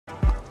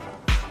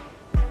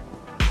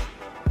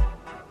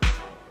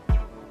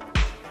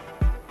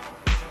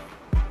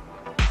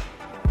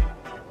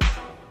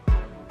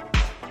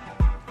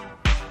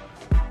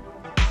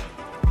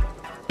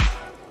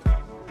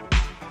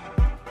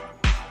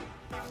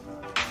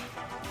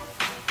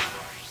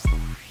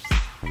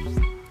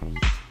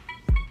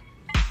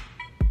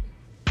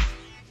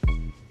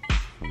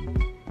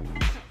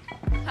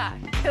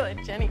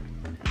like Jenny.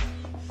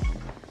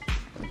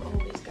 I've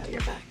always got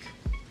your back.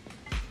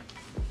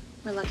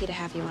 We're lucky to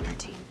have you on our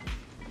team.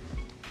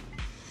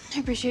 I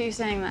appreciate you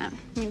saying that.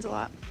 It means a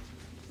lot.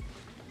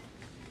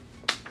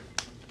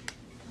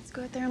 Let's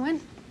go out there and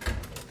win.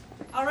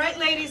 All right,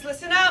 ladies,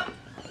 listen up.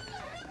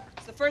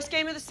 It's the first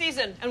game of the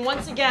season, and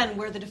once again,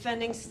 we're the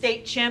defending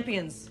state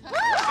champions.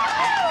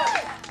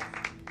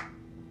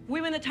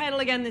 We win the title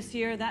again this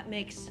year, that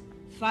makes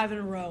 5 in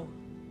a row.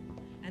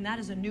 And that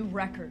is a new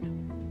record.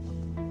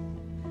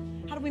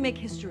 How do we make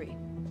history?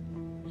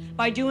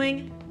 By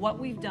doing what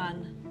we've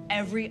done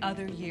every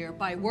other year,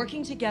 by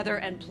working together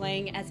and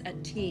playing as a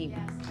team.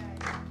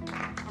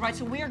 All right,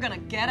 so we are gonna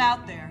get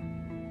out there.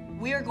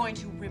 We are going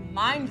to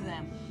remind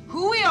them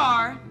who we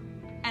are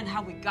and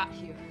how we got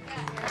here.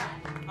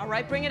 All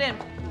right, bring it in.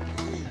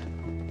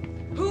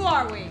 Who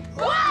are we?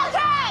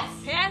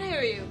 Wildcats! Can't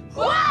hear you.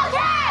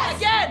 Wildcats!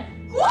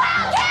 Again.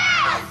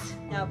 Wildcats!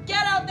 Now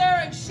get out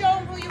there and show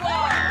them who you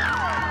are.